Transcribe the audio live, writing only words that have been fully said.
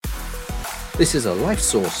This is a Life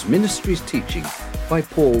Source Ministries teaching by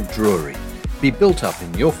Paul Drury. Be built up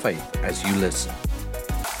in your faith as you listen.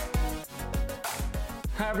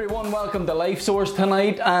 Hi everyone, welcome to Life Source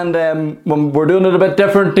tonight, and we're doing it a bit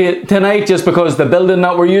different tonight just because the building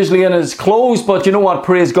that we're usually in is closed, but you know what,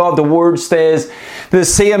 praise God, the word stays the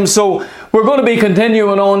same. So we're going to be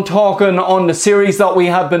continuing on talking on the series that we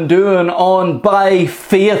have been doing on By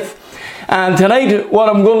Faith. And tonight what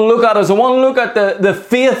I'm going to look at is I want to look at the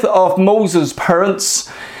faith of Moses' parents.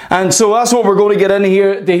 And so that's what we're going to get in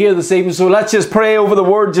here to hear this evening. So let's just pray over the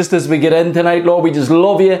word just as we get in tonight. Lord, we just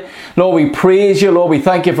love you. Lord, we praise you. Lord, we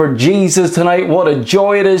thank you for Jesus tonight. What a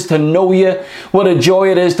joy it is to know you. What a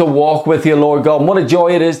joy it is to walk with you, Lord God. And what a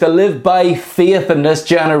joy it is to live by faith in this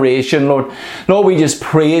generation, Lord. Lord, we just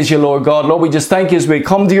praise you, Lord God. Lord, we just thank you as we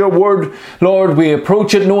come to your word. Lord, we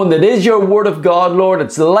approach it knowing that it is your word of God, Lord.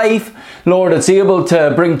 It's life. Lord, it's able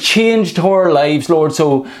to bring change to our lives, Lord.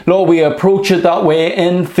 So, Lord, we approach it that way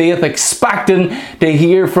in faith, expecting to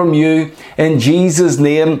hear from you in Jesus'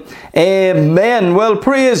 name. Amen. Well,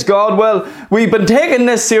 praise God. Well, we've been taking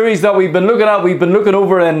this series that we've been looking at. We've been looking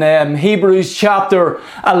over in Hebrews chapter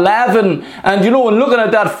 11. And, you know, and looking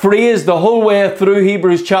at that phrase the whole way through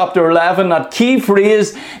Hebrews chapter 11, that key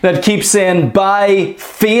phrase that keeps saying, by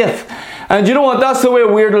faith. And you know what? That's the way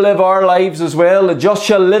we're to live our lives as well. The just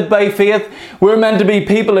shall live by faith. We're meant to be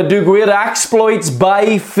people that do great exploits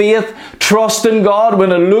by faith. Trust in God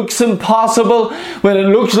when it looks impossible, when it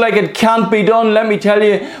looks like it can't be done. Let me tell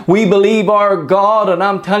you, we believe our God, and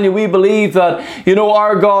I'm telling you, we believe that, you know,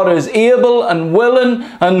 our God is able and willing,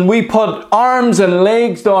 and we put arms and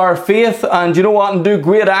legs to our faith, and you know what, and do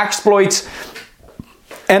great exploits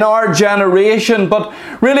in our generation. But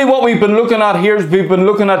really what we've been looking at here is we've been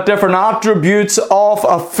looking at different attributes of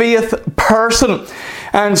a faith person.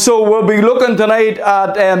 And so we'll be looking tonight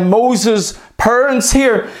at Moses' parents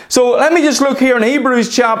here. So let me just look here in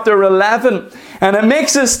Hebrews chapter 11. And it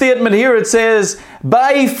makes a statement here. It says,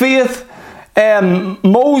 by faith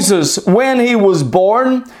Moses, when he was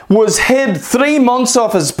born, was hid 3 months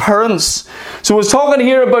of his parents. So it's talking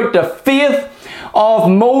here about the faith of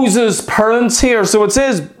Moses' parents here. So it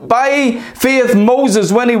says, by faith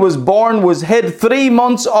Moses, when he was born, was hid 3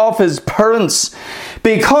 months of his parents,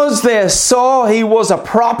 because they saw he was a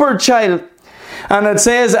proper child. And it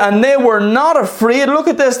says, and they were not afraid. Look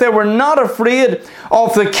at this. They were not afraid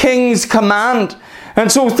of the king's command.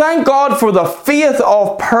 And so thank God for the faith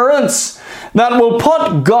of parents that will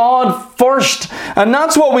put God first. And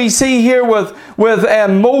that's what we see here with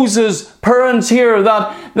Moses' parents here,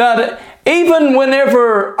 that even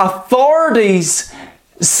whenever authorities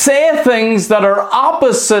say things that are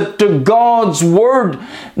opposite to God's word,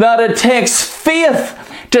 that it takes faith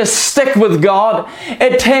to stick with God.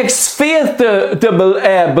 It takes faith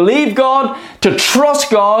to believe God, to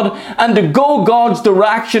trust God, and to go God's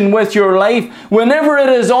direction with your life whenever it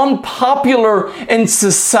is unpopular in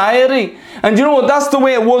society. And you know what? That's the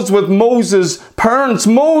way it was with Moses' parents.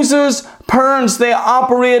 Moses' parents, they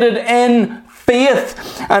operated in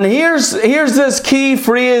faith. And here's this key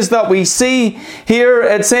phrase that we see here.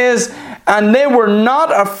 It says, and they were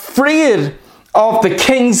not afraid of the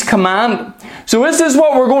king's command. So this is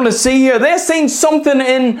what we're going to see here. They seen something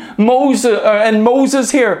in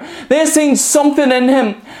Moses here. They seen something in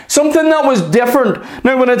him, something that was different.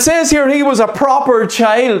 Now, when it says here he was a proper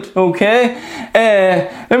child, okay,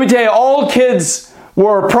 let me tell you, all kids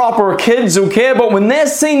were proper kids, okay, but when they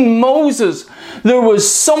seen Moses, there was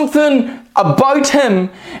something about him,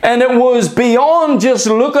 and it was beyond just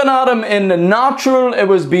looking at him in the natural. It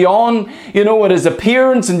was beyond, you know, with his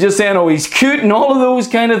appearance and just saying, oh, he's cute and all of those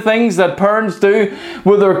kind of things that parents do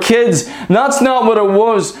with their kids. That's not what it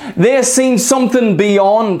was. They seen something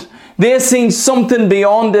beyond. They seen something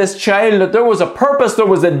beyond this child, that there was a purpose, there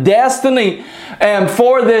was a destiny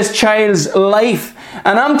for this child's life.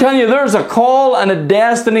 And I'm telling you, there's a call and a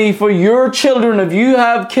destiny for your children if you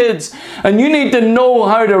have kids. And you need to know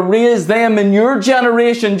how to raise them in your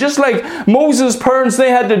generation. Just like Moses' parents, they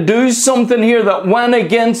had to do something here that went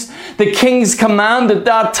against the king's command at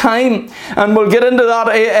that time. And we'll get into that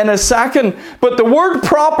in a second. But the word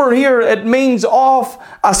proper here, it means of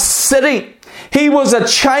a city. He was a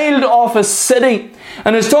child of a city.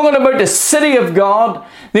 And it's talking about the city of God.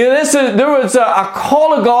 There was a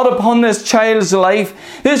call of God upon this child's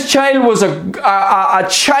life. This child was a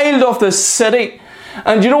child of the city.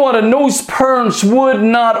 And you know what? And those parents would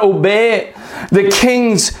not obey the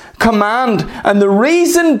king's command. And the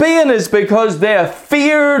reason being is because they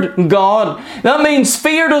feared God. That means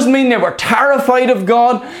fear doesn't mean they were terrified of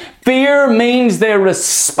God. Fear means they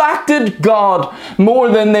respected God more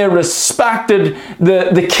than they respected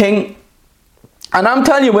the king. And I'm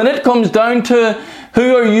telling you, when it comes down to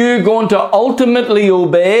who are you going to ultimately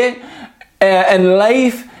obey in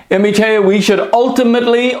life, let me tell you, we should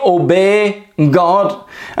ultimately obey God.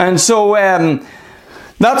 And so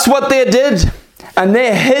that's what they did. And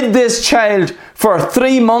they hid this child for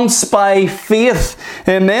 3 months by faith.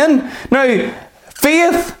 Amen. Now,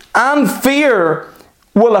 faith and fear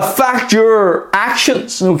will affect your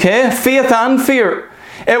actions. Okay? Faith and fear.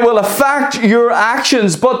 It will affect your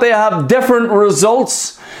actions, but they have different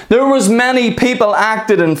results. There was many people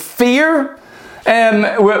acted in fear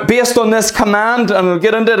based on this command, and we'll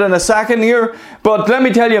get into it in a second here. But let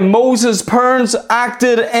me tell you, Moses' parents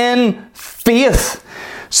acted in faith.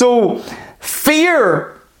 So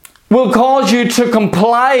fear will cause you to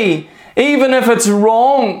comply even if it's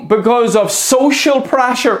wrong because of social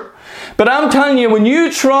pressure. But I'm telling you, when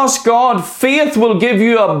you trust God, faith will give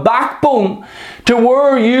you a backbone to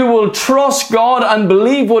where you will trust God and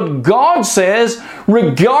believe what God says,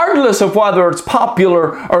 regardless of whether it's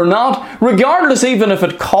popular or not, regardless even if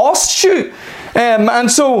it costs you.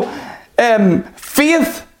 And so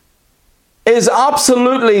faith is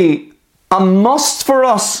absolutely a must for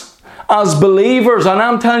us as believers. And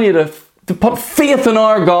I'm telling you to put faith in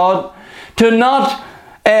our God, to not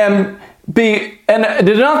do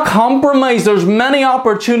not compromise. There's many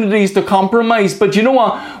opportunities to compromise, but you know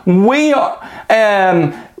what? We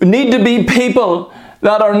need to be people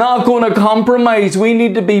that are not going to compromise. We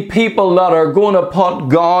need to be people that are going to put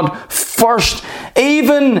God first,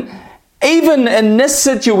 even in this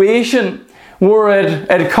situation where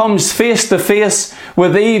it comes face to face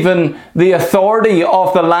with even the authority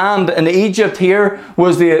of the land in Egypt. Here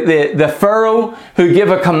was the Pharaoh who gave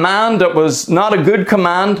a command that was not a good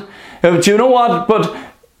command. But you know what? But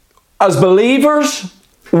as believers,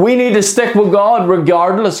 we need to stick with God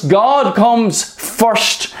regardless. God comes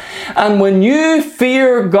first. And when you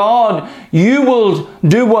fear God, you will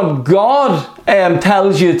do what God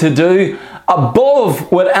tells you to do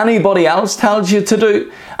above what anybody else tells you to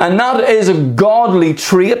do. And that is a godly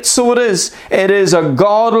trait. So it is. It is a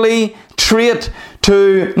godly trait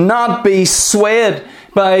to not be swayed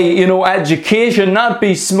by, education, not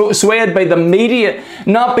be swayed by the media,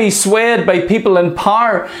 not be swayed by people in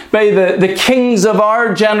power, by the kings of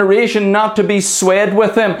our generation, not to be swayed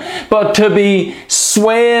with them, but to be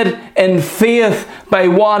swayed in faith by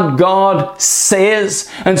what God says.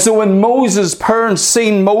 And so when Moses' parents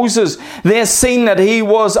seen Moses, they seen that he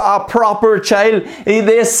was a proper child.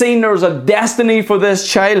 They seen there's a destiny for this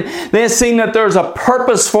child. They seen that there's a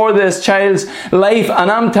purpose for this child's life.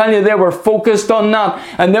 And I'm telling you, they were focused on that.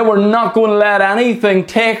 And they were not going to let anything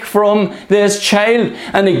take from this child.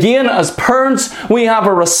 And again, as parents, we have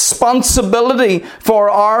a responsibility for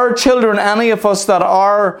our children, any of us that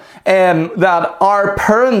are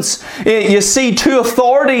parents. You see two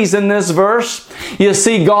authorities in this verse. You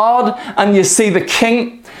see God and you see the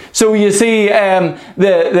king. So you see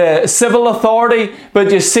the civil authority,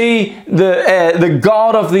 but you see the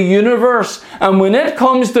God of the universe. And when it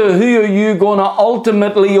comes to who are you going to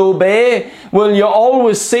ultimately obey, well, you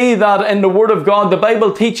always see that in the Word of God. The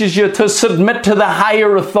Bible teaches you to submit to the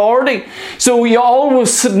higher authority. So you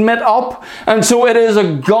always submit up. And so it is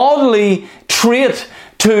a godly trait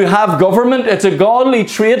to have government. It's a godly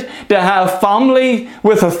trait to have family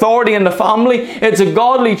with authority in the family. It's a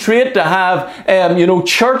godly trait to have,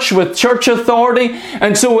 church with church authority.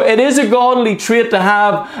 And so it is a godly trait to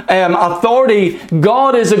have authority.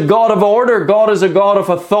 God is a God of order. God is a God of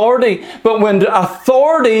authority. But when the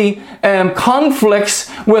authority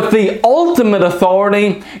conflicts with the ultimate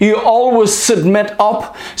authority, you always submit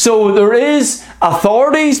up. So there is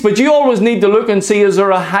authorities, but you always need to look and see, is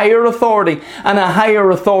there a higher authority and a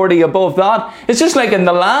higher authority above that? It's just like in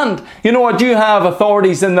the land. You know what? You have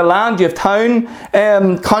authorities in the land. You have town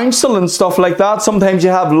council and stuff like that. Sometimes you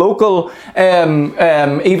have local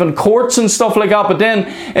even courts and stuff like that. But then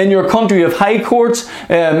in your country you have high courts.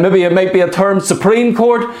 Maybe it might be a term Supreme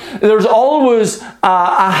Court. There's always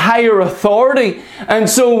a higher authority. And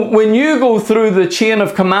so when you go through the chain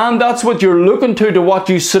of command, that's what you're looking to what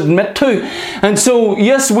you submit to. And so,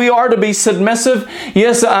 yes, we are to be submissive.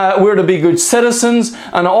 Yes, we're to be good citizens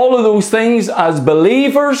and all of those things as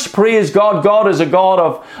believers. Praise God. God is a God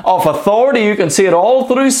of authority. You can see it all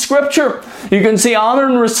through Scripture. You can see honor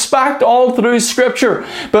and respect all through Scripture.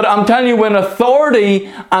 But I'm telling you, when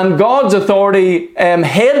authority and God's authority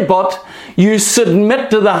headbutt, you submit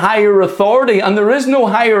to the higher authority, and there is no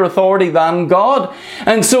higher authority than God.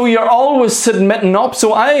 And so you're always submitting up.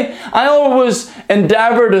 So I always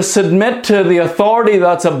endeavor to submit to the authority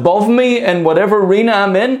that's above me in whatever arena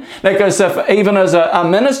I'm in. Like even as a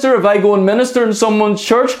minister, if I go and minister in someone's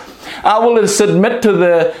church, I will submit to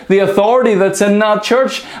the authority that's in that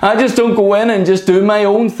church. I just don't go in and just do my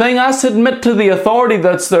own thing. I submit to the authority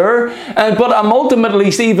that's there, but I'm ultimately,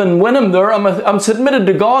 even when I'm there, I'm submitted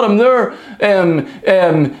to God. I'm there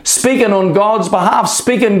speaking on God's behalf,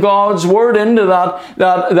 speaking God's word into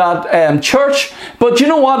that church. But you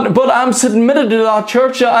know what? But I'm submitted to that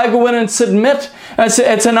church. I go in and submit.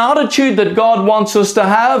 It's an attitude that God wants us to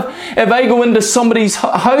have. If I go into somebody's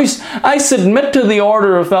house, I submit to the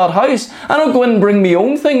order of that house. I don't go in and bring my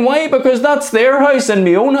own thing. Why? Because that's their house. In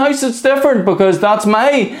my own house it's different, because that's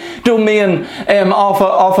my domain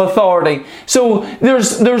of authority. So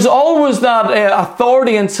there's always that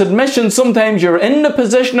authority and submission. Sometimes you're in the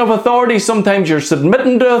position of authority, sometimes you're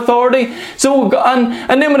submitting to authority. So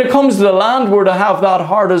and then when it comes to the land, we're to have that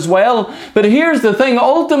heart as well. But here's the thing,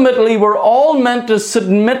 ultimately we're all meant to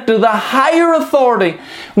submit to the higher authority,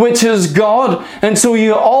 which is God. And so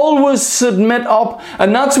you always submit up.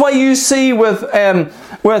 And that's why you see with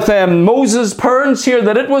Moses' parents here,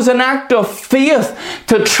 that it was an act of faith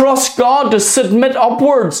to trust God, to submit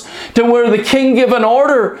upwards to where the king gave an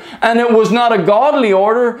order, and it was not a godly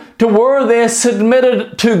order, to where they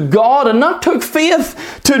submitted to God, and that took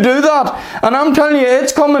faith to do that. And I'm telling you,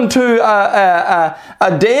 it's coming to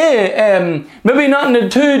a day, maybe not in the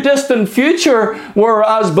too distant future, where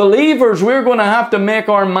as believers we're going to have to make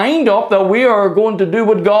our mind up that we are going to do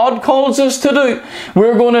what God calls us to do.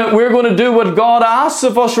 We're going to do what God asks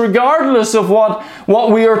of us, regardless of what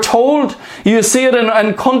we are told. You see it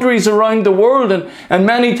in countries around the world, and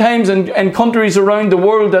many times in countries around the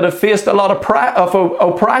world that have faced a lot of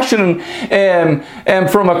oppression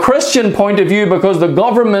from a Christian point of view, because the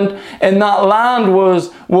government in that land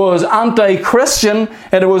was anti-Christian,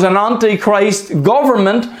 and it was an anti-Christ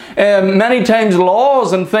government. Many times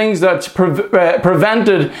laws and things that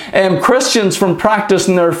prevented Christians from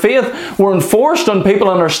practicing their faith were enforced on people,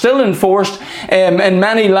 and are still enforced in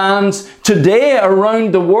many lands today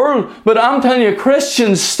around the world. But I'm telling you,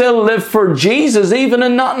 Christians still live for Jesus, even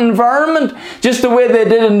in that environment, just the way they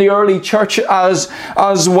did in the early church as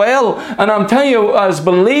well. And I'm telling you, as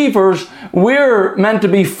believers, we're meant to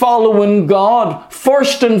be following God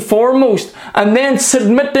first and foremost, and then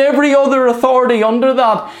submit to every other authority under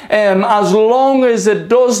that, as long as it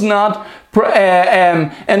does not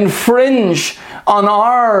infringe on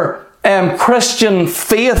our Christian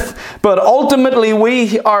faith. But ultimately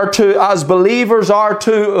we are to, as believers, are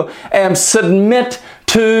to submit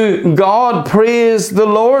to God. Praise the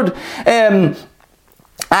Lord.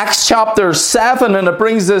 Acts chapter 7, and it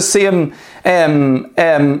brings the same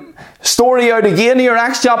story out again here.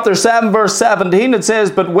 Acts chapter 7 verse 17, it says,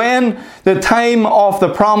 "But when the time of the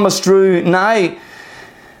promise drew nigh,"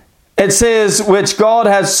 it says, "which God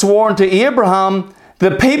had sworn to Abraham, the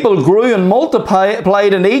people grew and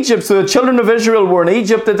multiplied in Egypt." So the children of Israel were in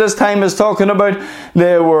Egypt at this time is talking about.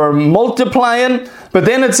 They were multiplying. But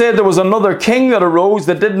then it said there was another king that arose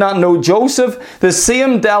that did not know Joseph. The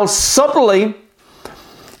same dealt subtly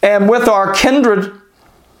with our kindred,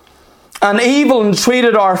 and evil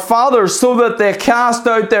entreated our fathers, so that they cast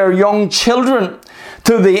out their young children,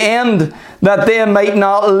 to the end that they might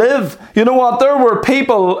not live. You know what? There were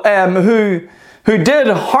people who did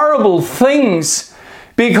horrible things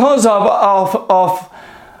because of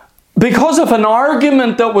an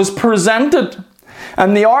argument that was presented.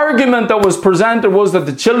 And the argument that was presented was that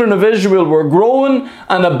the children of Israel were growing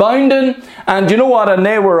and abounding, and you know what? And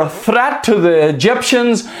they were a threat to the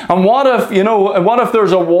Egyptians. And what if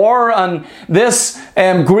there's a war, and this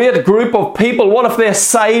great group of people, what if they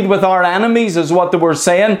side with our enemies, is what they were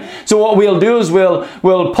saying. So what we'll do is we'll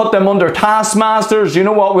put them under taskmasters. You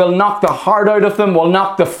know what? We'll knock the heart out of them. We'll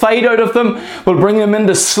knock the fight out of them. We'll bring them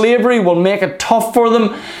into slavery. We'll make it tough for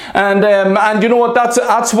them. And you know what?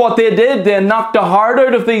 That's what they did. They knocked the heart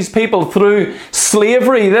out of these people through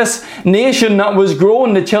slavery, this nation that was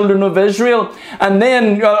growing, the children of Israel. And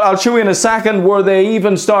then I'll show you in a second where they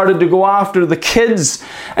even started to go after the kids.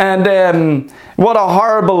 And what a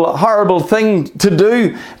horrible thing to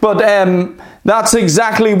do. But that's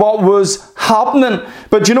exactly what was happening.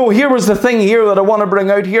 But you know, here was the thing here that I want to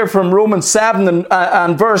bring out here from Romans 7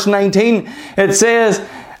 and verse 19. It says,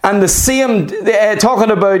 and the same,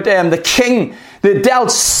 talking about the king, they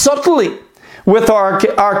dealt subtly with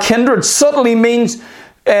our kindred. Subtly means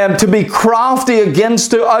to be crafty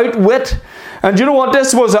against, to outwit. And you know what?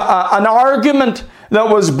 This was an argument that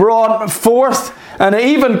was brought forth, and it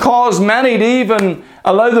even caused many to even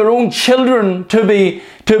allow their own children to be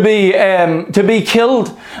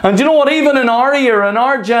killed. And you know what? Even in our year, in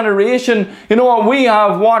our generation, you know what? We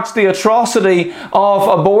have watched the atrocity of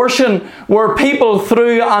abortion, where people,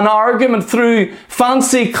 through an argument, through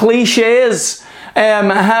fancy cliches,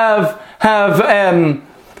 have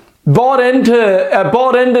bought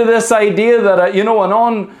into this idea that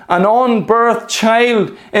an unbirthed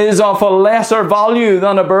child is of a lesser value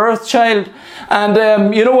than a birth child.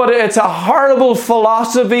 And you know what? It's a horrible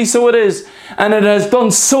philosophy, so it is. And it has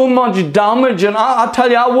done so much damage. And I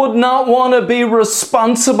tell you, I would not want to be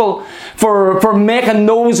responsible for making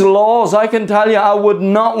those laws. I can tell you, I would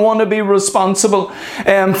not want to be responsible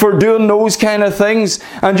for doing those kind of things.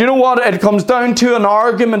 And you know what? It comes down to an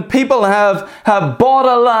argument. People have bought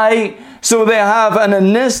a lie. So they have, and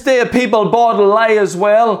in this day people bought a lie as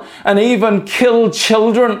well, and even killed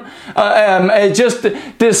children. It just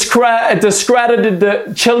discredited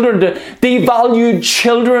the children, devalued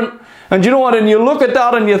children. And you know what? And you look at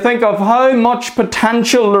that and you think of how much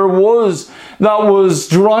potential there was that was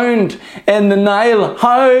drowned in the Nile.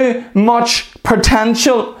 How much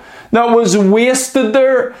potential that was wasted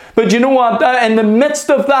there. But you know what? In the midst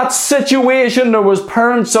of that situation, there was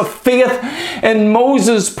parents of faith in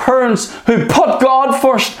Moses, parents who put God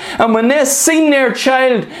first. And when they seen their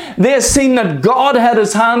child, they seen that God had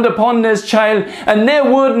his hand upon this child, and they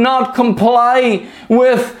would not comply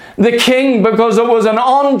with the king, because it was an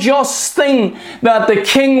unjust thing that the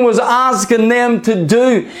king was asking them to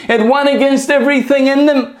do. It went against everything in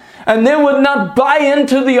them. And they would not buy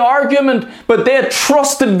into the argument, but they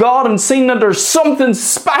trusted God and seen that there's something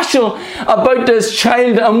special about this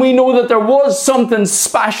child. And we know that there was something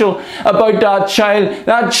special about that child.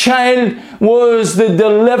 That child was the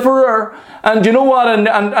deliverer. And you know what?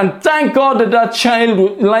 And thank God that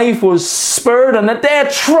child's life was spared and that they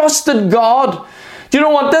trusted God. Do you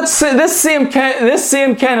know what? This same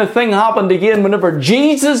kind of thing happened again whenever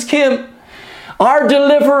Jesus came. Our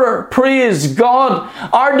deliverer, praise God,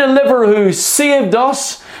 our deliverer who saved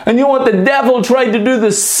us. And you know what? The devil tried to do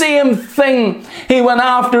the same thing. He went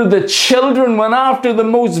after the children, went after the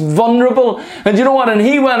most vulnerable. And you know what? And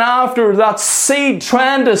he went after that seed,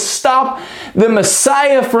 trying to stop the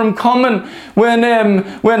Messiah from coming. When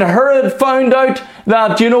Herod found out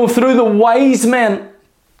that, through the wise men,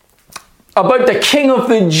 about the king of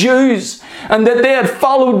the Jews, and that they had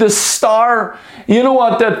followed the star. You know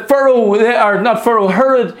what? That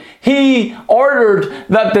Herod, he ordered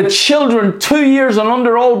that the children 2 years and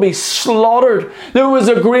under all be slaughtered. There was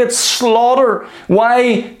a great slaughter.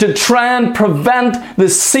 Why? To try and prevent the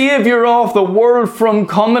Savior of the world from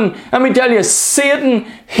coming. Let me tell you, Satan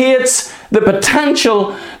hates the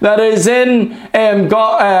potential that is in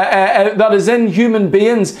that is in human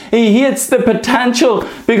beings. He hates the potential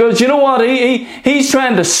because you know what? He's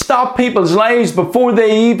trying to stop people's lives before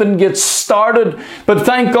they even get started. But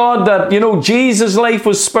thank God that Jesus' life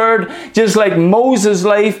was spared, just like Moses'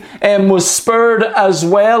 life was spared as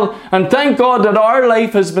well. And thank God that our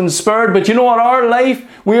life has been spared. But you know what? Our life,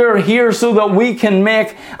 we are here so that we can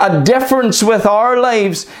make a difference with our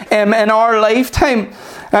lives in our lifetime.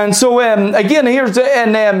 And so again, here's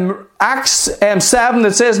in Acts 7,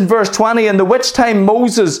 it says in verse 20, in the which time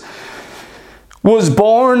Moses was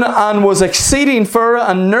born and was exceeding fair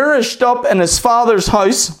and nourished up in his father's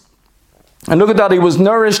house. And look at that, he was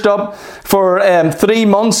nourished up for 3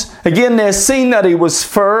 months. Again, they seen that he was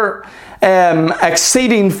fair.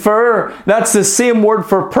 Exceeding fair, that's the same word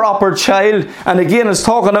for proper child. And again, it's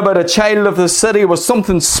talking about a child of the city. It was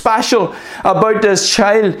something special about this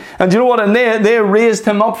child. And you know what? And they raised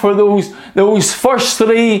him up for those first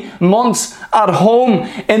 3 months at home,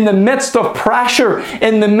 in the midst of pressure,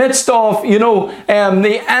 in the midst of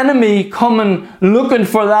the enemy coming looking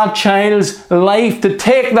for that child's life, to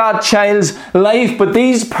take that child's life. But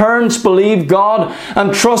these parents believed God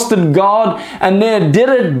and trusted God, and they did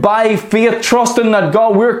it by faith, trusting that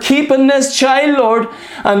God, we're keeping this child, Lord.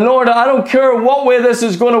 And Lord, I don't care what way this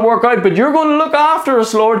is going to work out, but you're going to look after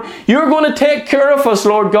us, Lord. You're going to take care of us,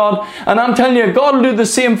 Lord God. And I'm telling you, God will do the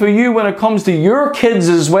same for you when it comes to your kids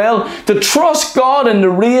as well. To trust God in the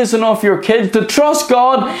raising of your kids, to trust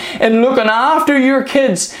God in looking after your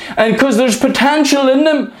kids, and because there's potential in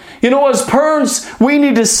them. As parents, we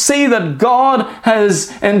need to see that God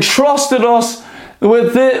has entrusted us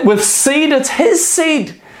with seed. It's His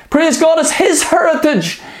seed. Praise God, it's His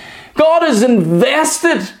heritage. God has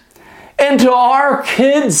invested into our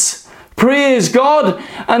kids. Praise God.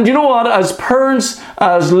 And you know what? As parents,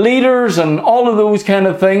 as leaders, and all of those kind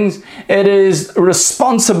of things, it is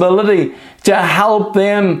responsibility to help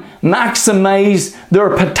them maximize their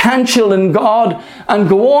potential in God and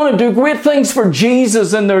go on and do great things for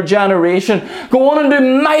Jesus in their generation. Go on and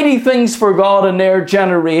do mighty things for God in their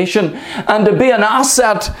generation, and to be an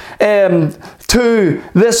asset to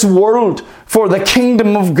this world for the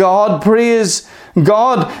kingdom of God. Praise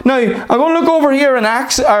God. Now, I'm going to look over here in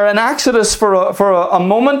Exodus for a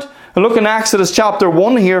moment. look in Exodus chapter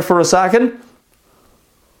 1 here for a second.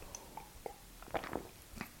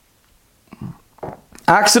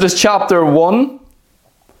 Exodus chapter 1.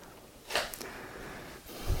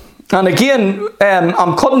 And again,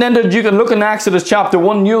 I'm cutting into it. You can look in Exodus chapter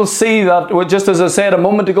 1. You'll see that, just as I said a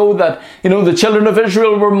moment ago, that, the children of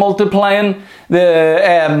Israel were multiplying.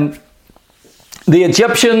 The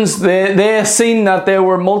Egyptians, they seen that they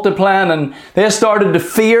were multiplying, and they started to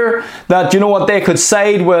fear that, they could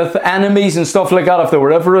side with enemies and stuff like that if they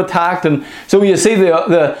were ever attacked. And so you see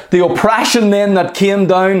the oppression then that came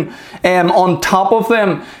down on top of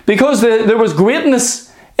them, because there was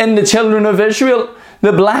greatness in the children of Israel.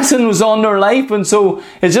 The blessing was on their life, and so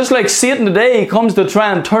it's just like Satan today. He comes to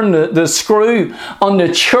try and turn the screw on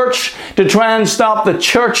the church, to try and stop the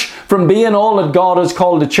church from being all that God has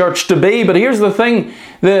called the church to be. But here's the thing.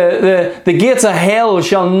 The gates of hell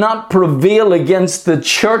shall not prevail against the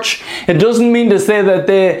church. It doesn't mean to say that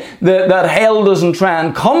that hell doesn't try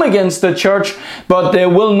and come against the church, but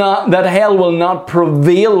that hell will not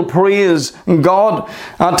prevail. Praise God.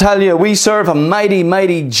 I tell you, we serve a mighty,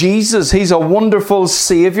 mighty Jesus. He's a wonderful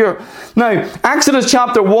Savior. Now, Exodus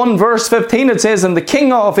chapter 1 verse 15, it says, "And the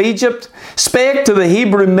king of Egypt spake to the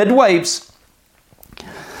Hebrew midwives,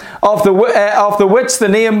 of the which the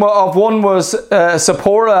name of one was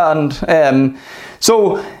Zipporah." And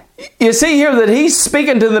so you see here that he's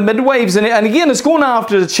speaking to the midwives, and again it's going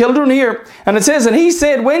after the children here. And it says, "And he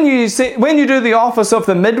said, when you do the office of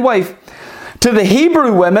the midwife to the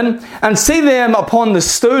Hebrew women, and see them upon the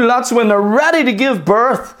stool," that's when they're ready to give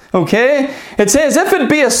birth. Okay, it says, "If it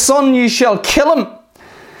be a son, you shall kill him,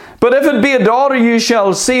 but if it be a daughter, you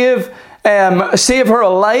shall save her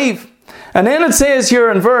alive." And then it says here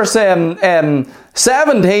in verse 17,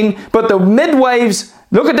 "But the midwives,"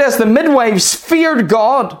 look at this, "the midwives feared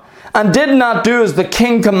God, and did not do as the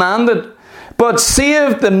king commanded, but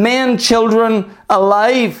saved the men children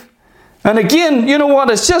alive." And again, you know what,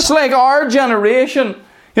 it's just like our generation.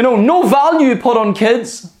 No value put on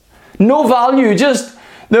kids. No value,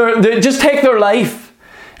 they just take their life.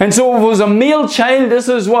 And so if it was a male child, this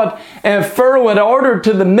is what Pharaoh had ordered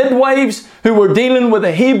to the midwives who were dealing with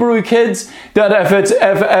the Hebrew kids, that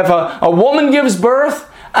if a woman gives birth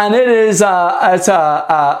and it's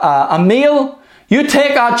a male, you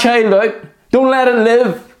take that child out. Don't let it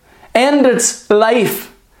live. End its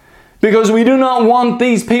life. Because we do not want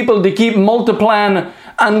these people to keep multiplying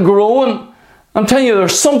and growing. I'm telling you,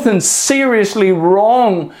 there's something seriously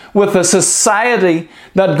wrong with a society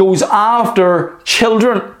that goes after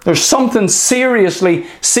children. There's something seriously,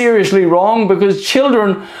 seriously wrong, because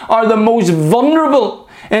children are the most vulnerable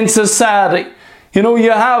in society. You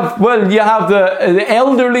have the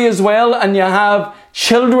elderly as well, and you have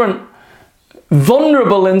children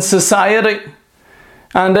vulnerable in society.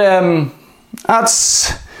 And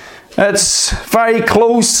it's very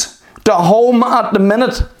close to home at the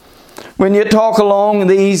minute when you talk along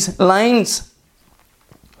these lines.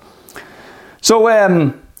 So,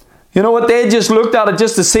 what they just looked at it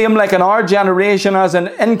just the same like in our generation as an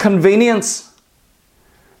inconvenience.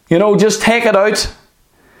 Just take it out.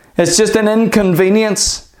 It's just an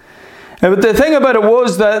inconvenience. But the thing about it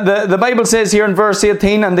was that the Bible says here in verse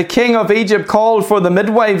 18, "And the king of Egypt called for the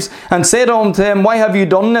midwives, and said unto them, Why have you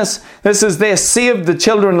done this? This is, they saved the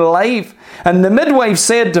children alive. And the midwives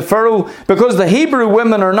said to Pharaoh, Because the Hebrew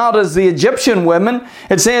women are not as the Egyptian women,"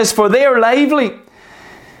 it says, "for they are lively,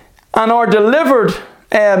 and are delivered."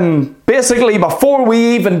 Basically, before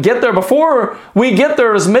we even get there, before we get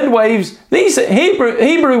there as midwives, these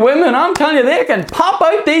Hebrew women, I'm telling you, they can pop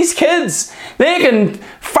out these kids. They can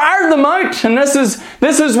fire them out. And this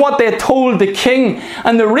is what they told the king.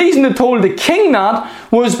 And the reason they told the king that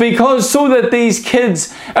was because so that these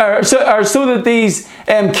kids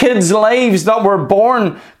lives that were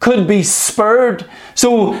born could be spared.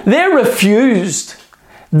 So they refused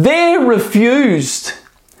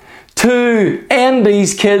to end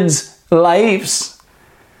these kids' lives.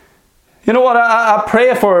 You know what? I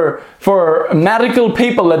pray for medical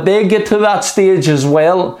people that they get to that stage as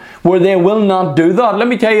well, where they will not do that. Let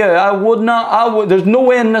me tell you, there's no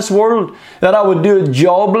way in this world that I would do a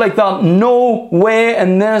job like that. No way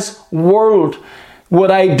in this world would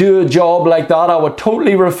I do a job like that. I would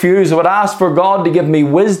totally refuse. I would ask for God to give me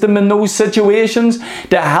wisdom in those situations,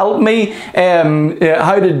 to help me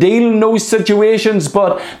how to deal in those situations.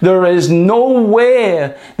 But there is no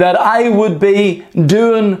way that I would be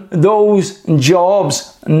doing those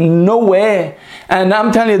jobs. No way. And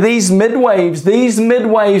I'm telling you, these midwives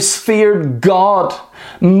feared God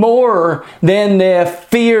more than they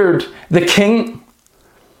feared the king.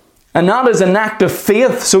 And that is an act of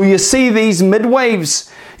faith. So you see these midwives,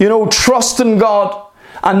 trusting God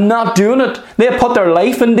and not doing it. They put their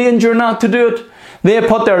life in danger not to do it. They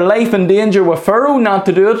put their life in danger with Pharaoh not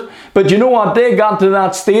to do it. But you know what? They got to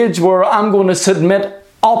that stage where I'm going to submit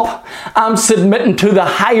up. I'm submitting to the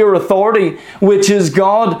higher authority, which is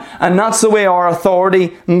God. And that's the way our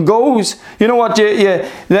authority goes. You know what?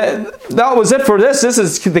 That was it for this. This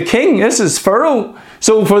is the king. This is Pharaoh.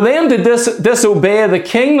 So for them to disobey the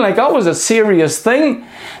king, like, that was a serious thing.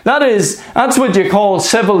 That's what you call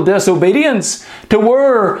civil disobedience. To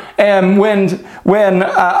where when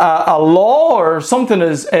a law or something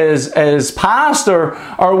is passed,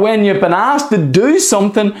 or when you've been asked to do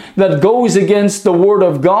something that goes against the word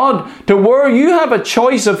of God, to where you have a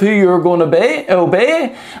choice of who you're going to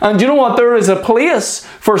obey. And you know what? There is a place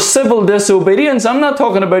for civil disobedience. I'm not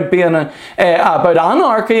talking about being about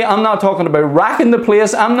anarchy. I'm not talking about racking the place.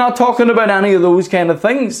 I'm not talking about any of those kind of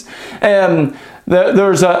things.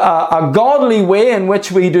 There's a godly way in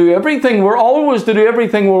which we do everything. We're always to do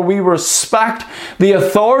everything where we respect the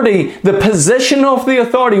authority, the position of the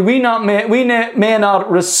authority. We may not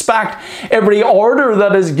respect every order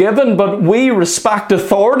that is given, but we respect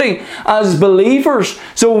authority as believers.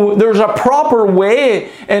 So there's a proper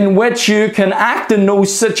way in which you can act in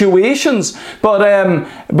those situations.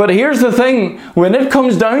 But here's the thing: when it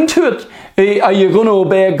comes down to it, are you going to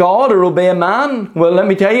obey God or obey man? Well, let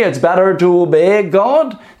me tell you, it's better to obey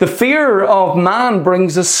God. The fear of man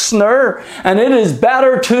brings a snare, and it is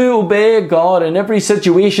better to obey God in every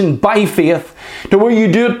situation by faith, to where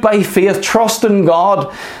you do it by faith, trust in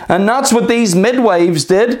God. And that's what these midwives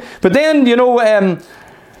did. But then, you know,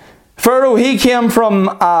 Pharaoh, he came from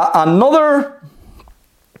another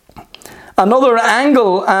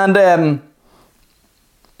angle, and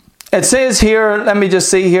it says here, let me just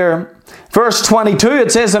see here, verse 22, it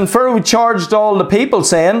says, "And Pharaoh charged all the people,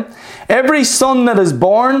 saying, Every son that is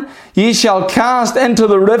born ye shall cast into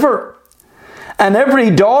the river, and every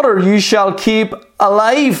daughter you shall keep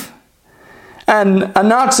alive." And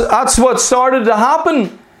that's what started to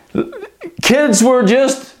happen. Kids were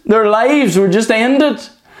just, their lives were just ended.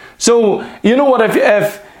 So you know what?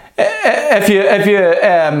 If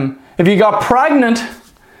you got pregnant,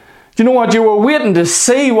 you know what? You were waiting to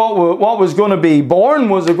see what was going to be born.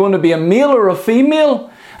 Was it going to be a male or a female?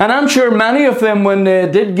 And I'm sure many of them, when they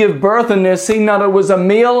did give birth and they seen that it was a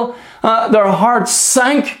male, their hearts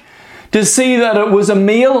sank to see that it was a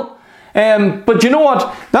male. But you know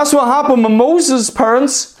what? That's what happened with Moses'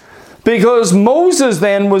 parents, because Moses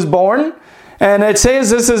then was born, and it says,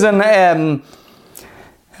 this is in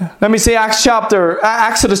let me see,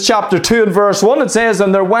 Exodus chapter 2 and verse 1. It says,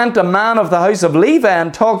 "And there went a man of the house of Levi,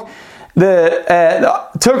 and took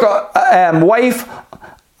a wife,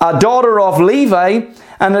 a daughter of Levi."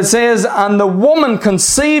 And it says, "And the woman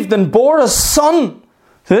conceived and bore a son."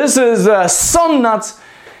 So this is a son that's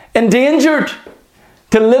endangered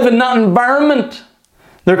to live in that environment.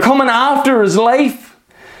 They're coming after his life.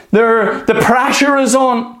 The pressure is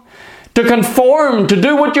on to conform, to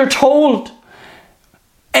do what you're told.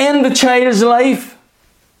 End the child's life.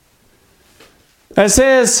 It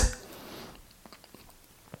says,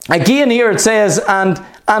 again here it says, and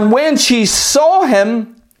when she saw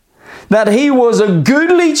him, that he was a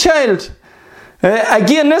goodly child.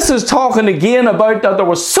 Again, this is talking again about that there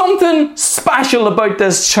was something special about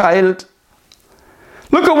this child.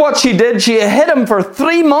 Look at what she did. She hid him for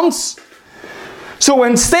 3 months. So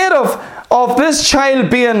instead of this child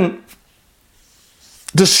being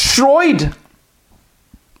destroyed,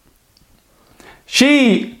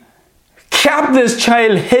 she kept this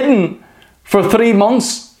child hidden for 3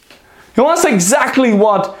 months. You know, that's exactly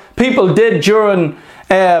what people did during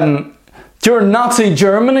Nazi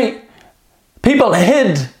Germany. People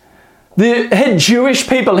hid. They hid Jewish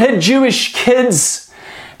people, hid Jewish kids.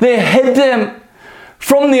 They hid them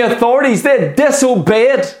from the authorities. They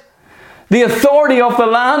disobeyed the authority of the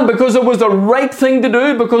land because it was the right thing to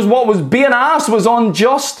do, because what was being asked was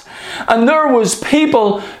unjust. And there was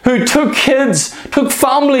people who took kids, took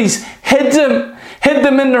families, hid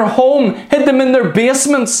them in their home, hid them in their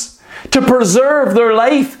basements to preserve their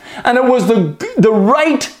life. And it was the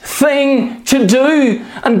right thing to do.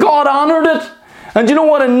 And God honoured it. And you know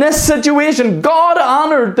what? In this situation, God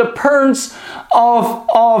honoured the parents of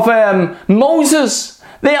Moses.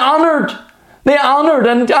 They honoured.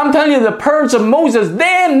 And I'm telling you, the parents of Moses,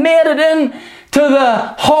 they made it in to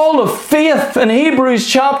the hall of faith in Hebrews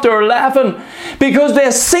chapter 11, because they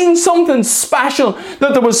seen something special,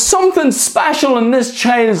 that there was something special in this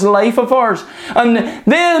child's life of ours. And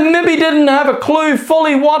they maybe didn't have a clue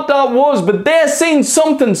fully what that was, but they seen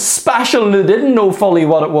something special. They didn't know fully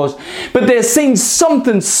what it was, but they seen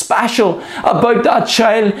something special about that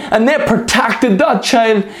child, and they protected that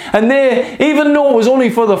child. And they, even though it was only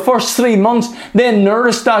for the first 3 months, they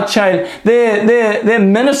nourished that child. They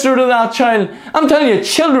ministered to that child. I'm telling you,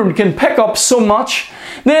 children can pick up so much.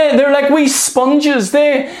 They're like wee sponges.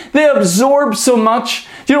 They absorb so much.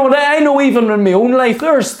 You know what? I know even in my own life,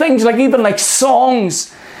 there's things like even like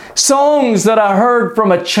songs that I heard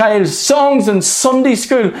from a child, songs in Sunday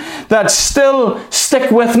school that still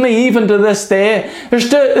stick with me even to this day.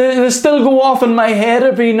 They still go off in my head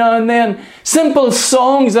every now and then. Simple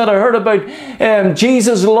songs that I heard about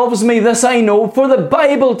Jesus loves me, this I know, for the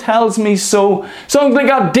Bible tells me so. Songs like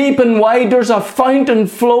that, deep and wide, there's a fountain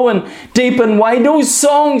flowing deep and wide. Those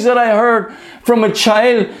songs that I heard from a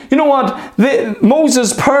child. You know what?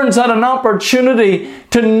 Moses' parents had an opportunity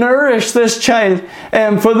to nourish this child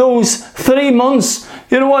for those 3 months.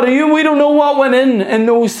 You know what? We don't know what went in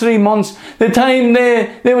those 3 months. The time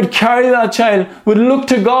they would carry that child, would look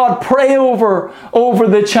to God, pray over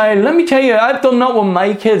the child. Let me tell you, I've done that with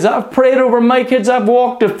my kids. I've prayed over my kids. I've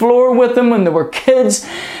walked the floor with them when they were kids.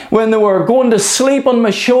 When they were going to sleep on my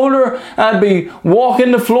shoulder, I'd be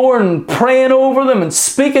walking the floor and praying over them and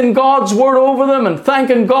speaking God's word over them and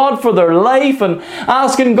thanking God for their life and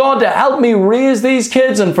asking God to help me raise these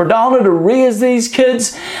kids and for Donna to raise these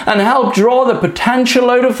kids and help draw the potential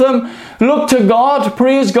out of them. Look to God,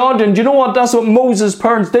 praise God. And you know what? That's what Moses'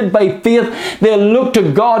 parents did by faith. They looked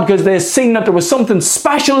to God because they seen that there was something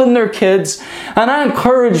special in their kids. And I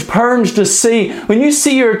encourage parents to see, when you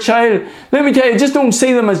see your child, let me tell you, just don't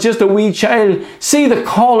see them as just a wee child. See the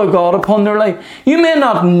call of God upon their life. You may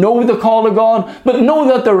not know the call of God, but know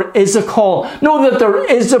that there is a call. Know that there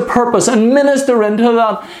is a purpose and minister into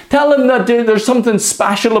that. Tell them that there's something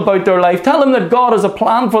special about their life. Tell them that God has a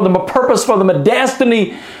plan for them, a purpose for them, a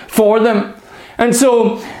destiny for them. And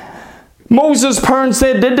so Moses' parents,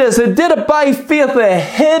 they did this. They did it by faith. They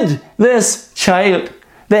hid this child.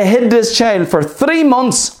 They hid this child for 3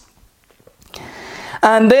 months.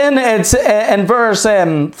 And then it's in verse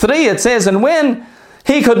 3 it says, and when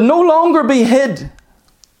he could no longer be hid,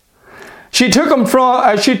 she took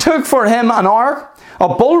for him an ark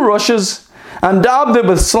of bulrushes and daubed it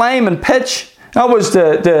with slime and pitch. That was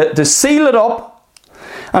to seal it up,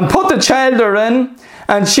 and put the child therein.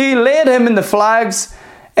 And she laid him in the flags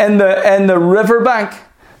in the riverbank.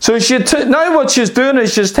 So now what she's doing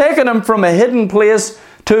is she's taking him from a hidden place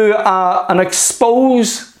to an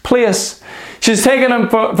exposed place. She's taking him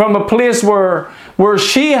from a place where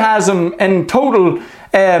she has him in total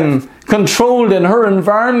controlled in her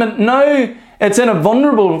environment. Now it's in a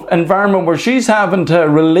vulnerable environment where she's having to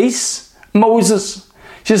release Moses.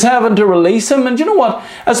 She's having to release him. And you know what?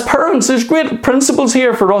 As parents, there's great principles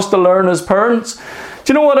here for us to learn as parents.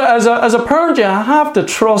 Do you know what? As a parent, you have to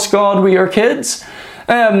trust God with your kids.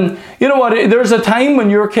 You know what? There's a time when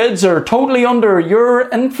your kids are totally under your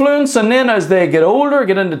influence, and then as they get older,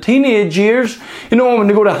 get into teenage years, you know, when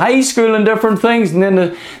they go to high school and different things, and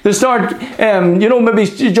then they start, you know, maybe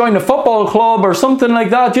join a football club or something like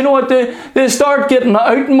that. You know what? They start getting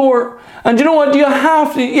out more. And you know what? You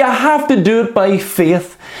have to do it by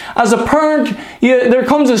faith. As a parent, there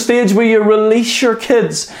comes a stage where you release your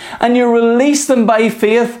kids, and you release them by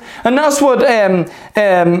faith. And that's what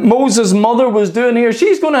Moses' mother was doing here.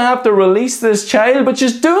 She's going to have to release this child, but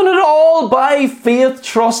she's doing it all by faith,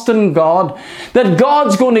 trusting God. That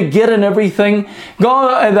God's going to get in everything.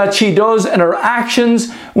 God, that she does in her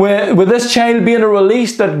actions with this child being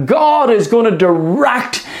released, that God is going to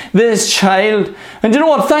direct this child. And you know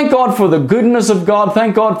what? Thank God for the goodness of God.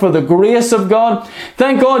 Thank God for the grace of God.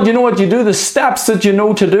 Thank God, you know what? You do the steps that you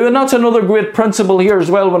know to do. And that's another great principle here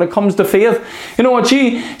as well when it comes to faith. You know what?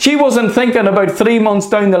 She wasn't thinking about 3 months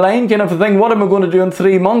down the line kind of a thing. What am I going to do in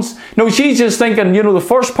 3 months? No, she's just thinking, you know, the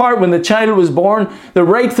first part when the child was born, the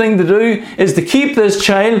right thing to do is to keep this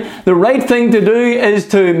child. The right thing to do is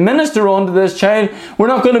to minister onto this child. We're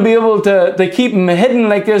not going to be able to keep him hidden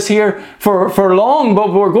like this here for long,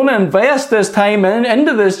 but we're going to invest this time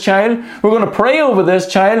into this child. We're going to pray over this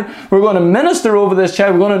child. We're going to minister over this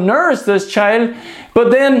child. We're going to nourish this child.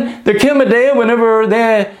 But then there came a day whenever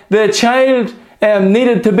the child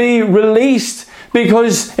needed to be released,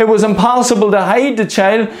 because it was impossible to hide the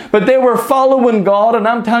child. But they were following God, and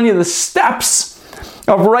I'm telling you, the steps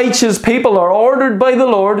of righteous people are ordered by the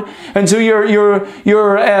Lord, and so you're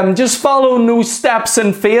just following those steps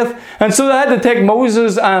in faith. And so they had to take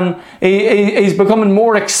Moses, and he's becoming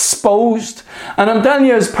more exposed. And I'm telling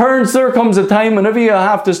you, as parents, there comes a time whenever you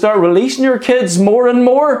have to start releasing your kids more and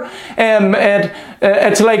more.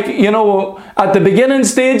 It's like, at the beginning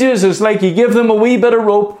stages, it's like you give them a wee bit of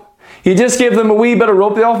rope. You just give them a wee bit of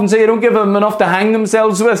rope. They often say you don't give them enough to hang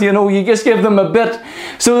themselves with. You just give them a bit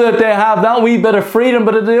so that they have that wee bit of freedom.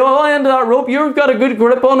 But at the end of that rope, you've got a good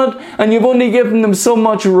grip on it, and you've only given them so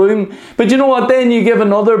much room. But you know what? Then you give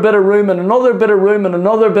another bit of room, and another bit of room, and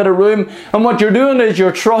another bit of room. And what you're doing is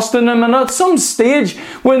you're trusting them. And at some stage,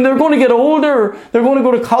 when they're going to get older, they're going to go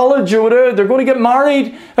to college or whatever, they're going to get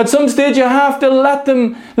married. At some stage, you have to let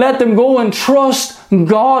them go and trust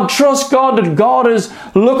God. Trust God that God is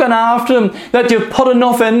looking after them, that you've put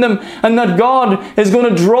enough in them, and that God is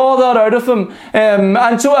going to draw that out of them.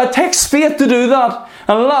 And so it takes faith to do that.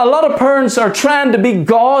 And a lot of parents are trying to be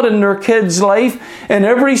God in their kids' life in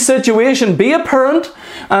every situation. Be a parent,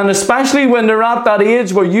 and especially when they're at that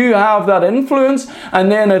age where you have that influence, and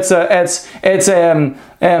then it's like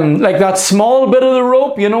that small bit of the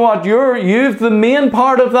rope. You know what? You've the main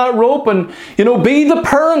part of that rope, and be the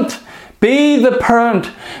parent. Be the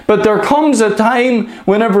parent. But there comes a time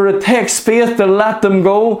whenever it takes faith to let them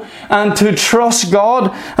go and to trust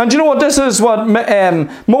God. And you know what? This is what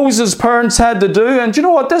Moses' parents had to do. And you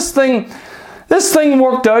know what? This thing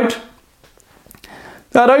worked out.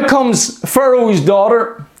 That out comes Pharaoh's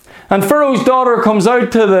daughter. And Pharaoh's daughter comes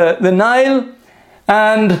out to the Nile,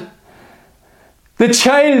 and the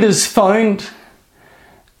child is found.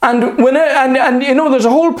 And there's a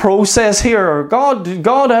whole process here.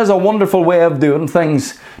 God has a wonderful way of doing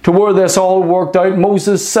things to where this all worked out.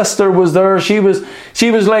 Moses' sister was there. She was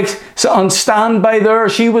like on standby there.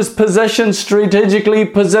 She was strategically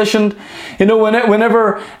positioned.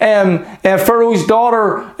 Whenever Pharaoh's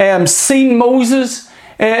daughter seen Moses,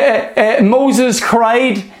 Moses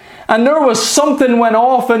cried. And there was something went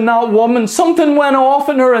off in that woman. Something went off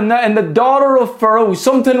in her, and the daughter of Pharaoh.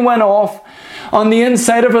 Something went off on the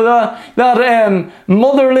inside of her, that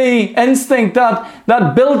motherly instinct,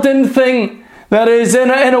 that built-in thing that is in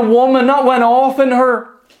a woman, that went off in her.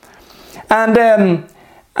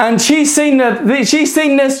 And she seen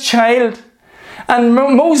this child. And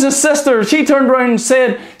Moses' sister, she turned around and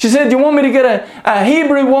said, do you want me to get a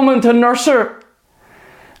Hebrew woman to nurse her?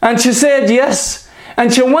 And she said yes.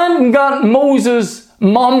 And she went and got Moses'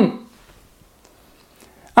 mum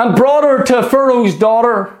and brought her to Pharaoh's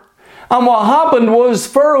daughter. And what happened was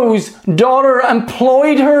Pharaoh's daughter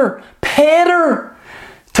employed her, paid her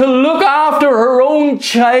to look after her own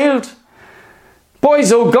child.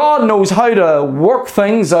 Boys, God knows how to work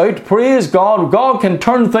things out. Praise God. God can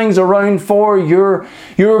turn things around for your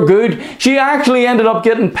good. She actually ended up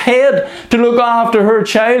getting paid to look after her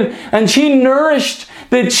child, and she nourished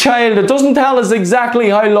the child. It doesn't tell us exactly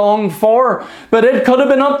how long for, but it could have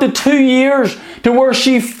been up to 2 years to where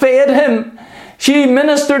she fed him. She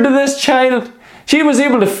ministered to this child. She was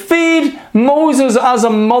able to feed Moses as a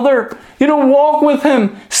mother. Walk with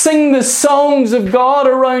him. Sing the songs of God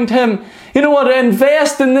around him.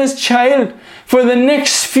 Invest in this child for the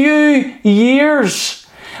next few years.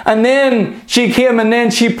 And then she came and then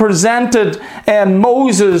she presented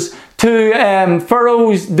Moses to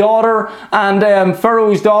Pharaoh's daughter, and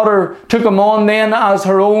Pharaoh's daughter took him on then as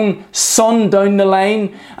her own son down the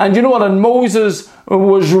line. And you know what? And Moses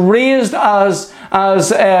was raised as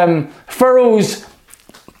Pharaoh's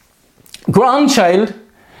grandchild,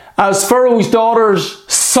 as Pharaoh's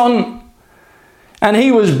daughter's son. And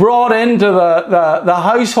he was brought into the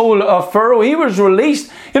household of Pharaoh. He was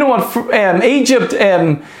released. You know what? Egypt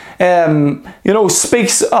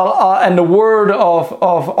speaks in the word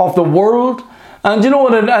of the world. And you know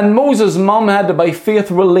what? And Moses' mum had to by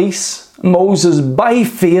faith release Moses by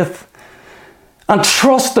faith and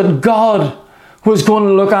trust that God was going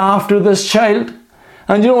to look after this child.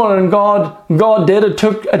 And you know what? And God did. It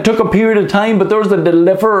took a period of time, but there was a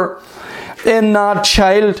deliverer in that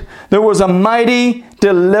child. There was a mighty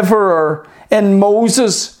deliverer in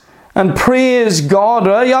Moses. And praise God.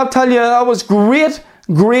 I'll tell you, that was great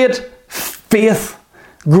faith.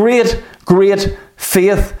 Great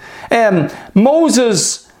faith.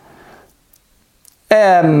 Moses'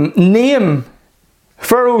 name,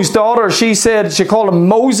 Pharaoh's daughter, she called him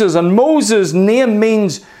Moses, and Moses' name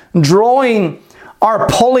means drawing or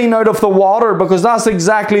pulling out of the water, because that's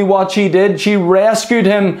exactly what she did. She rescued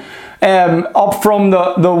him up from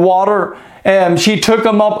the water. She took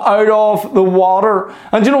him up out of the water.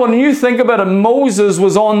 And you know, when you think about it, Moses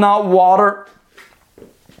was on that water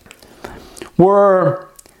where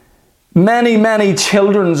Many, many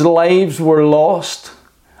children's lives were lost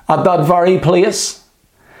at that very place.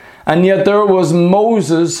 And yet there was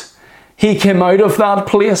Moses. He came out of that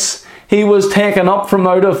place. He was taken up from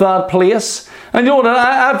out of that place. And you know what,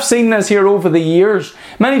 I've seen this here over the years.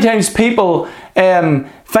 Many times people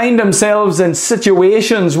find themselves in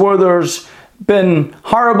situations where there's been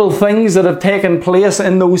horrible things that have taken place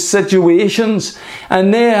in those situations,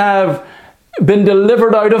 and they have been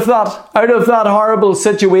delivered out of that horrible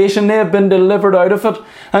situation. They have been delivered out of it.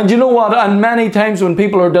 And you know what? And many times when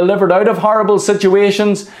people are delivered out of horrible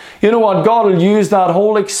situations, you know what? God will use that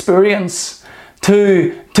whole experience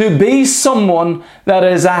to be someone that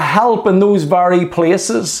is a help in those very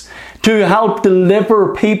places, to help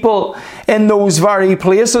deliver people in those very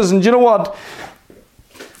places. And you know what?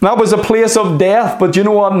 That was a place of death, but you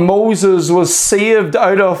know what? Moses was saved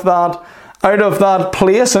out of that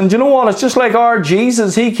place. And you know what? It's just like our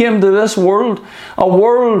Jesus. He came to this world, a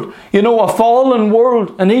world, you know, a fallen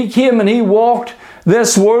world, and he came and he walked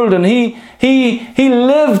this world, and he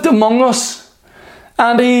lived among us,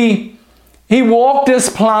 and he walked this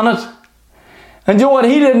planet. And you know what?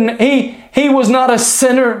 He was not a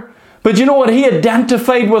sinner. But you know what? He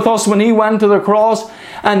identified with us when he went to the cross,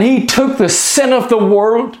 and he took the sin of the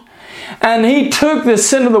world. And he took the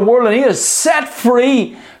sin of the world, and he is set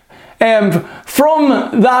free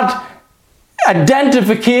from that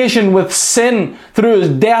identification with sin through his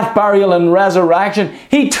death, burial, and resurrection.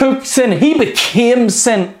 He took sin. He became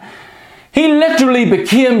sin. He literally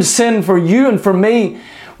became sin for you and for me.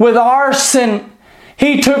 With our sin,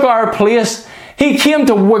 he took our place. He came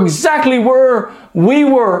to exactly where we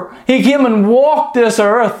were. He came and walked this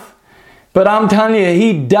earth. But I'm telling you,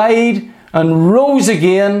 he died and rose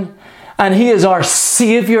again, and he is our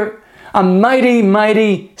Saviour, a mighty,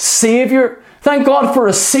 mighty Saviour. Thank God for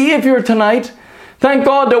a Saviour tonight. Thank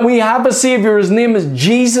God that we have a Saviour. His name is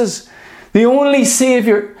Jesus, the only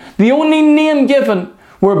Saviour, the only name given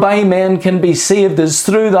whereby men can be saved is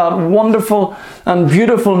through that wonderful and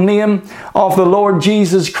beautiful name of the Lord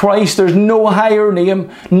Jesus Christ. There's no higher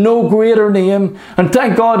name, no greater name. And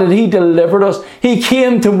thank God that he delivered us. He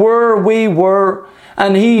came to where we were,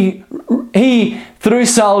 and he through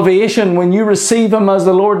salvation, when you receive him as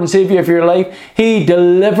the Lord and Saviour of your life, he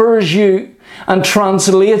delivers you and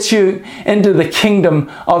translates you into the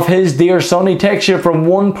kingdom of his dear Son. He takes you from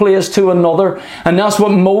one place to another. And that's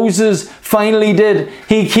what Moses finally did.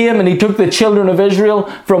 He came and he took the children of Israel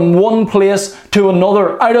from one place to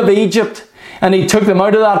another, out of Egypt. And he took them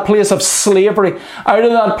out of that place of slavery, out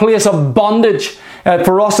of that place of bondage.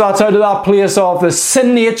 For us, that's out of that place of the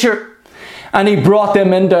sin nature. And he brought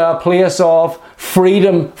them into a place of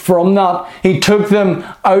freedom from that. He took them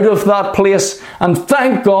out of that place. And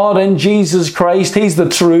thank God in Jesus Christ, he's the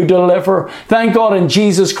true deliverer. Thank God in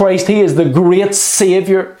Jesus Christ, he is the great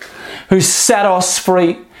Saviour who set us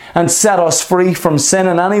free and set us free from sin.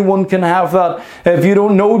 And anyone can have that. If you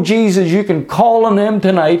don't know Jesus, you can call on him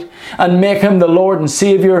tonight and make him the Lord and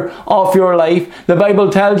Saviour of your life. The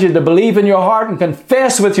Bible tells you to believe in your heart and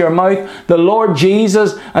confess with your mouth the Lord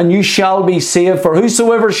Jesus, and you shall be saved. For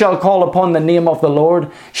whosoever shall call upon the name of the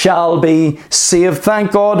Lord shall be saved.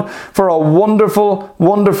 Thank God for a wonderful,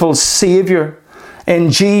 wonderful Saviour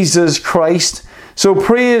in Jesus Christ. So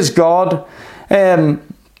praise God.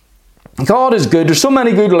 God is good. There's so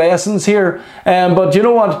many good lessons here. But you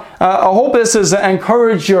know what? I hope this has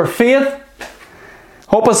encouraged your faith.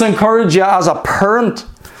 Hope it's encouraged you as a parent.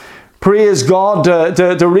 Praise God.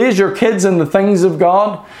 To raise your kids in the things of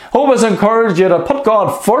God. Hope it's encouraged you to put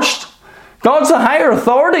God first. God's the higher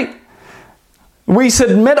authority. We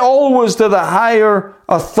submit always to the higher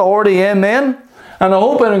authority. Amen. And I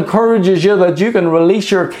hope it encourages you that you can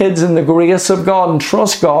release your kids in the grace of God and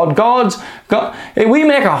trust God. We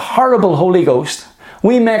make a horrible Holy Ghost.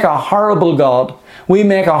 We make a horrible God. We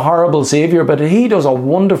make a horrible Saviour, but he does a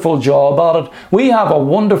wonderful job at it. We have a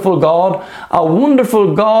wonderful God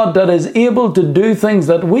that is able to do things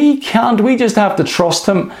that we can't. We just have to trust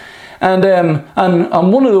him. And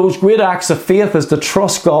one of those great acts of faith is to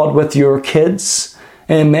trust God with your kids.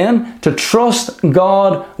 Amen. To trust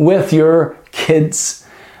God with your kids.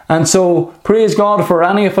 And so praise God for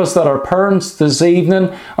any of us that are parents this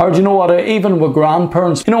evening, or do you know what, even with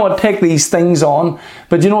grandparents, you know what, take these things on.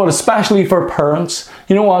 But you know what, especially for parents,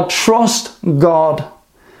 you know what, trust God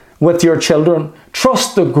with your children.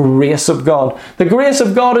 Trust the grace of God. The grace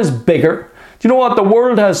of God is bigger. Do you know what, the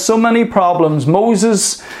world has so many problems.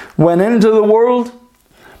 Moses went into the world,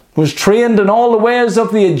 was trained in all the ways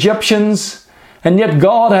of the Egyptians, and yet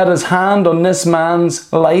God had his hand on this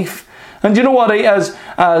man's life. And you know what, as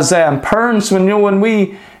parents, when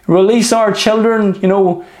we release our children,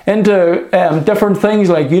 into different things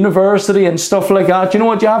like university and stuff like that. You know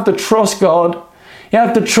what? You have to trust God. You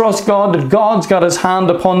have to trust God that God's got His hand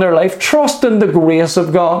upon their life. Trust in the grace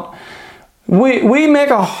of God. We make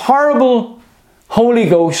a horrible Holy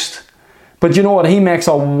Ghost, but you know what? He makes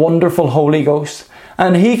a wonderful Holy Ghost,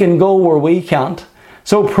 and He can go where we can't.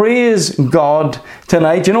 So praise God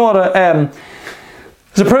tonight. You know what?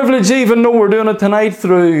 It's a privilege, even though we're doing it tonight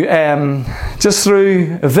through just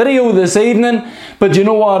through a video this evening. But you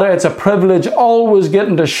know what? It's a privilege always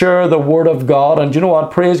getting to share the Word of God. And you know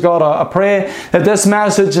what? Praise God. I pray that this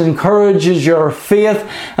message encourages your faith.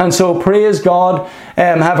 And so praise God.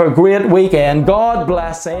 Have a great weekend. God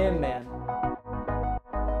bless. Amen.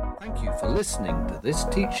 Thank you for listening to this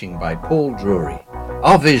teaching by Paul Drury.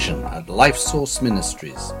 Our vision at Life Source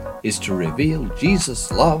Ministries is to reveal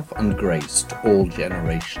Jesus' love and grace to all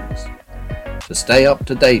generations. To stay up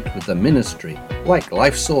to date with the ministry, like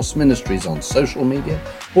Life Source Ministries on social media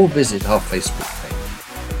or visit our Facebook page.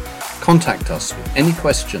 Contact us with any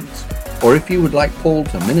questions, or if you would like Paul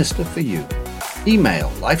to minister for you,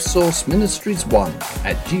 email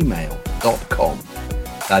lifesourceministries1@gmail.com.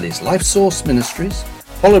 That is Life Source Ministries,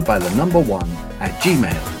 followed by the number 1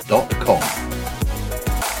 @gmail.com.